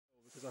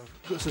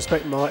I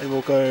suspect Martin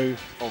will go...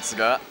 Old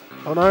cigar.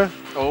 Oh no?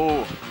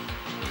 Oh.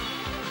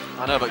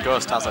 I know, but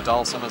Ghost has a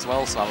Dalsum as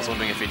well, so I was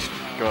wondering if he'd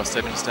Ghost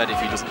him instead if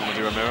he doesn't want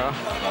to do a mirror.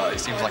 It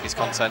seems like he's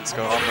content to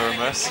go Honda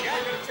and this.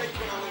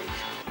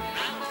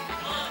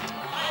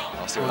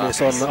 I'll see what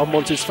It's on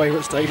Unwanted's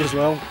favourite stage as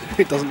well.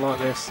 It doesn't like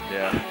this.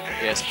 Yeah.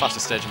 Yeah, it's the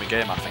fastest stage in the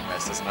game, I think,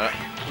 this, isn't it?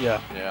 Yeah.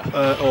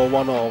 Yeah. Or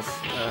one of.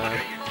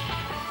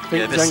 I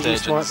think this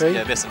Zangief's stage might be.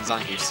 Yeah, this and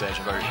Zangief's stage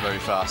are very, very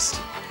fast.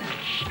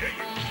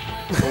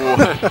 Oh,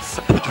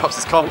 drops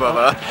his combo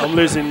there. I'm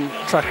losing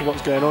track of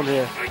what's going on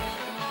here.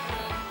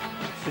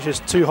 There's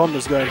just two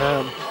Hondas going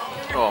ham.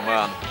 Oh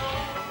man.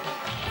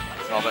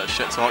 Oh, a bit of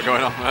shit talk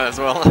going on there as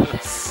well.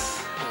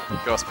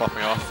 Ghost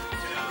popping off.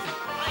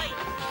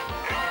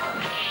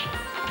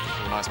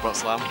 Oh, nice butt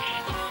slam.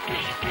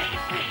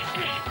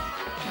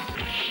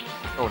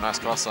 Oh, nice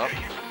cross up.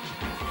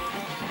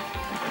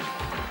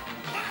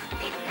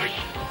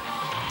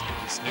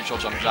 This neutral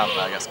jump jab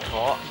there gets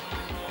caught.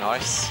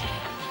 Nice.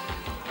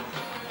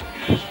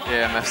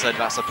 Yeah, MF said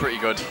that's a pretty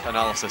good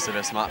analysis of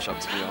this matchup,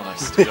 to be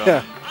honest.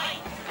 Yeah.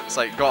 It's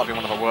like got to be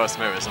one of the worst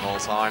mirrors of all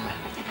time.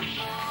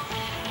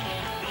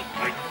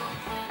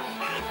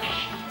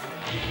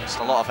 Just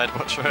a lot of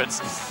headbutt treads.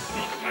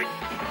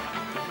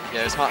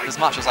 Yeah, this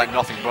match is like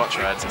nothing but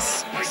treads.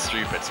 It's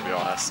stupid, to be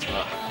honest.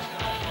 But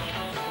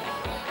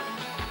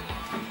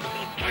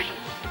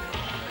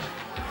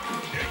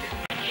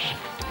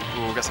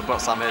ooh, gets a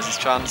butt slam. Here's his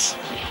chance.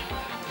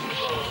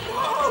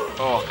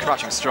 Oh,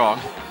 crouching strong.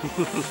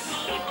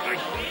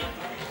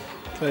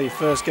 Okay,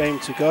 first game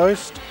to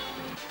Ghost.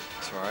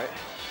 That's right.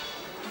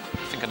 I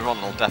think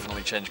Ron will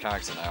definitely change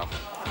character now.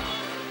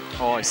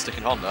 Oh, he's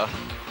sticking Honda.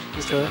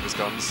 Sticking with his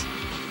guns.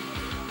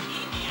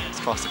 It's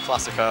classic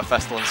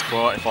Festalon's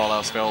quote, if all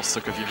else fails,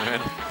 stuck with your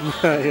main.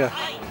 Yeah.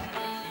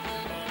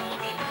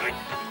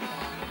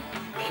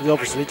 He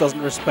obviously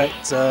doesn't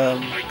respect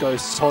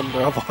Ghost's Honda,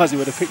 otherwise he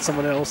would have picked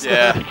someone else.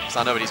 Yeah, because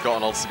I know that he's got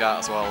an old cigar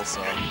as well,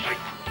 so.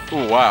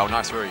 Oh wow,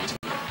 nice read.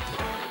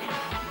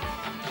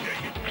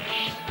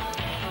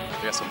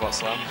 He gets a butt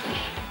slam.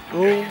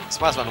 Ooh.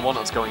 Surprised when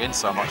Wanted's going in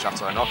so much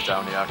after a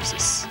knockdown here, because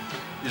it's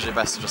usually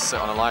best to just sit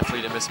on a life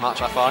lead in this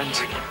match, I find.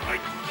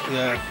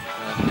 Yeah.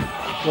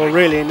 Well,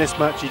 really, in this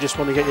match, you just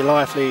want to get your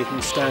life lead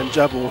and stand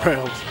jab all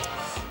round.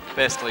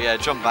 Basically, yeah,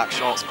 jump back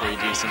shot's pretty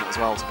decent as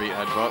well to beat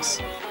headbutts.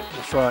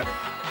 That's right.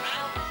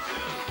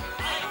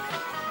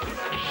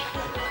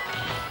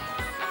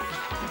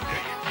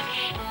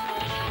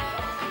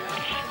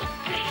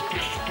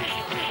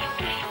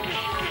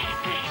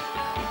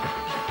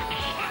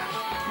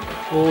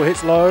 Oh,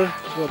 hits low.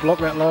 Got to block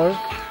that low.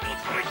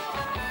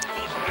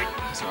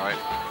 That's alright.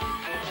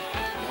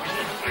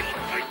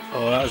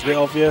 Oh, that was a bit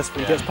obvious,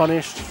 but he gets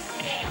punished.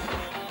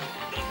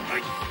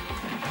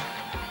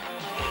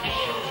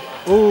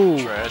 Ooh.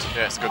 Trade.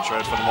 Yeah, it's a good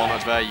trade for the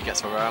Wanted there. You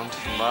get around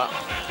from that.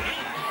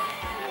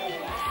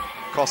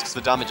 Of course, because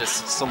the damage is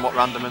somewhat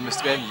random in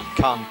this game, you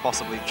can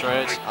possibly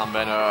trade, and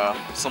then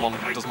someone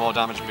does more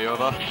damage than the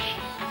other.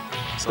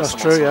 So that's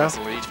true, yeah. Gets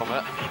the lead from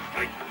it.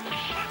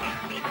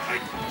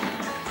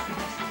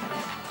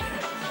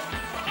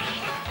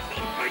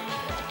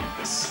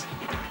 This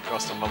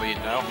Ghost on the lead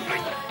now.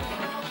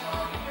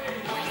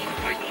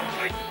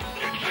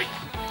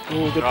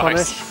 Ooh, good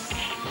punish.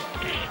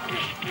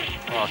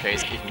 Oh, okay,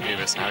 he's keeping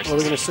Beavis now. What are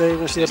we going to see? We're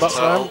going to see a butt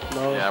slam?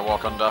 No. Yeah,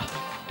 walk under. I'm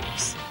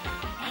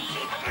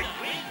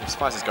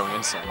surprised he's going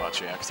in so much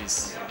here, because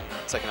he's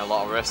taking a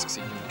lot of risks.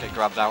 He can get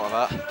grabbed out of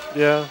that.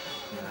 Yeah.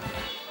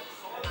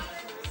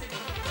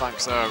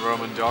 Thanks,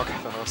 Roman Dog,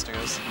 for hosting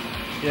us.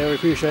 Yeah, we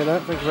appreciate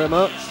that. Thank you very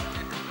much.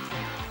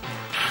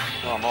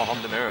 Oh, more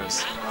Honda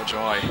mirrors. Oh,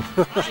 joy.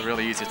 It's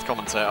really easy to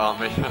commentate, aren't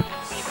we?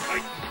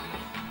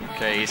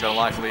 Okay, he's got a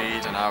life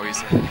lead, and now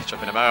he's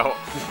chucking him out.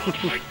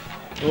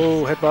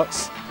 Oh,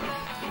 headbutts.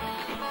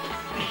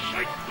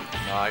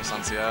 Nice,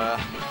 anti-air.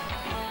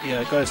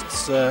 Yeah,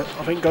 Ghost's, I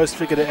think Ghost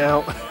figured it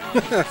out.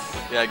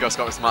 Yeah, Ghost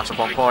got this matchup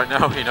on point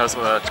now. He knows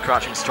what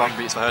crouching strong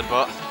beats for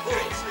headbutt.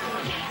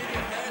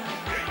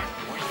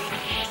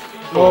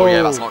 Oh,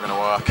 yeah, that's not going to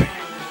work.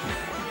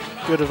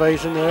 Good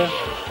evasion there.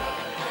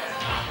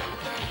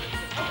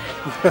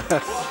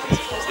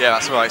 Yeah,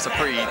 that's right. It's a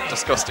pretty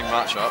disgusting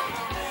matchup.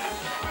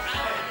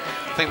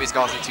 I think these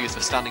guys need to use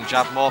the standing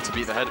jab more to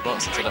beat the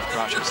headbutts instead of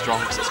crouching strong,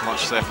 because it's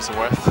much safer to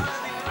whiff.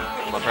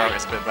 And my priority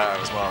is a bit better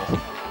as well.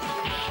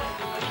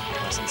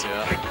 Nice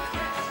here.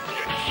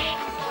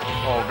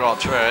 Oh god,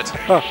 trade.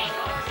 Huh.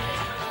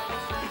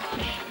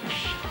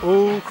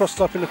 Oh, crossed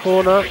up in the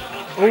corner.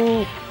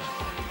 Oh.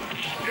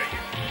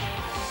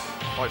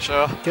 Quite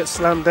sure. Gets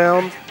slammed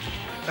down.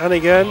 And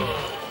again.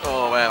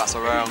 Oh, yeah, that's a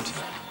round.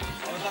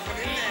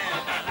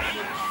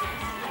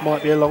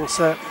 Might be a long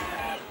set.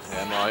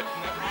 Yeah, might.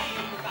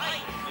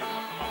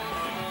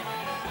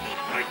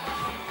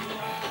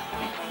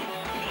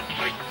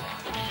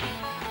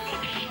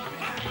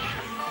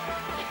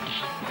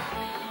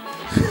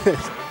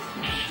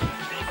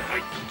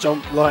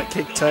 Jump, light,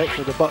 kick, take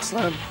with a butt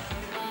slam.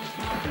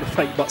 And a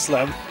fake butt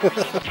slam.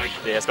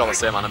 Yeah, it's got the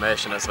same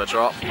animation as the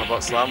drop from the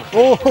butt slam.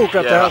 Oh,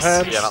 grabbed out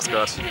hand. Yeah, that's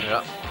good.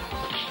 Yeah.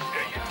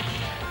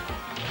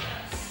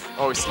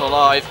 Oh, he's still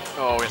alive.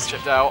 Oh, he's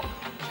chipped out.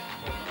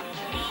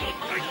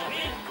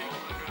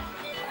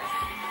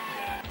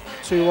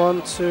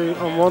 2-1 to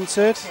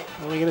Unwanted.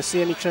 Are we going to see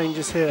any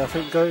changes here? I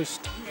think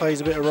Ghost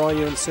plays a bit of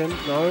Ryu and Sim.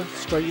 No,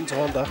 straight into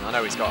Honda. I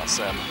know he's got a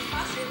Sim.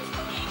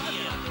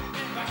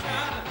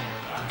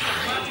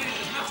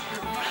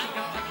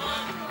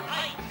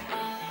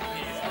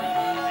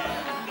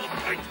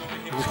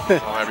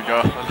 Oh, there we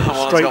go.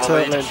 Straight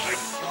turtling.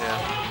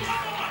 Yeah.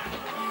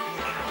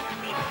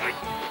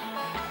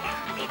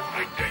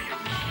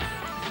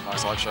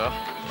 Nice light shot.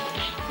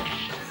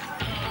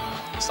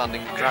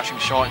 Standing, crouching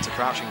short into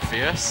crouching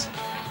fierce.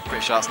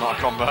 Pretty sure that's not a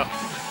combo.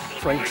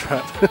 Frame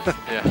trap.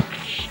 Yeah.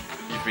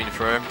 You've been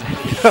affirmed.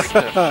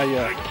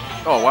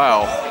 Yeah. Oh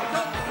wow.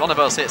 None of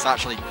those hits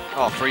actually.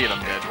 Oh, 3 of them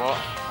did. What?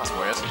 That's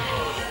weird.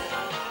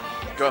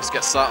 Ghost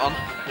gets sat on.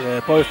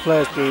 Yeah, both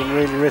players being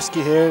really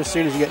risky here. As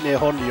soon as you get near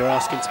Honda, you're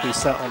asking to be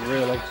sat on,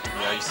 really.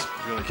 Yeah, he's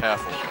really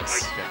careful because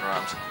he's getting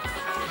grabbed.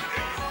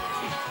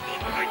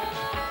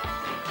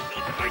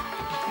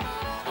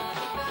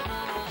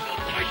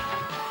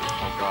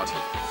 Oh god.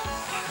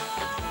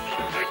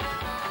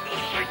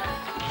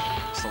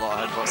 Just a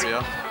lot of headbutts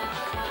here.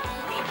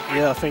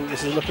 Yeah, I think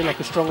this is looking like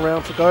a strong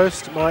round for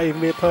Ghost. Might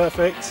even be a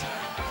perfect.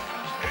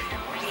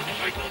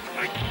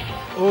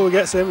 Oh, he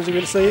gets him. Is he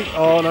going to see?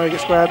 Oh no, he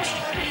gets grabbed.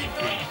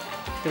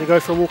 Going to go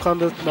for a walk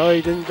under. No,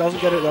 he didn't. Doesn't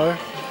get it though.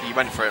 He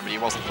went for it, but he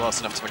wasn't close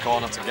enough to the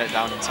corner to get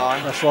down in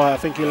time. That's right. I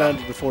think he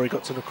landed before he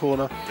got to the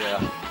corner. Yeah,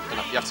 and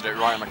you have to do it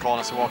right on the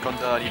corner to walk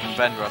under. And even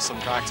then, there are some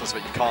characters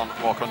that you can't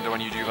walk under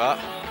when you do that.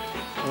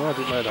 Oh, I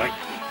didn't know that.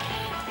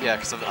 Yeah,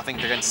 because I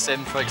think against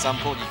Sim, for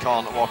example, you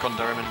can't walk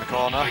under him in the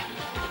corner.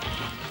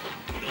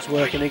 It's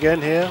working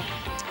again here.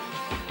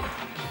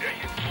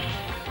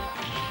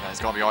 Yeah,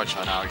 he's got to be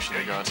Oicha now. He should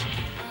be good.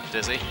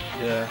 Dizzy.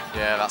 Yeah.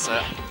 Yeah, that's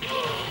it.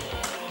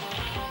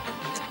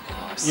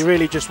 You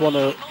really just want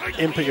to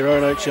input your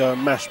own Oicha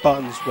and mash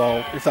buttons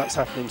while, if that's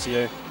happening to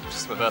you.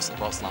 Just reversing the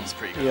bot slam's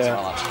pretty good Yeah. as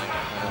well, actually.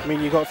 Yeah. I mean,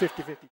 you've got 50-50.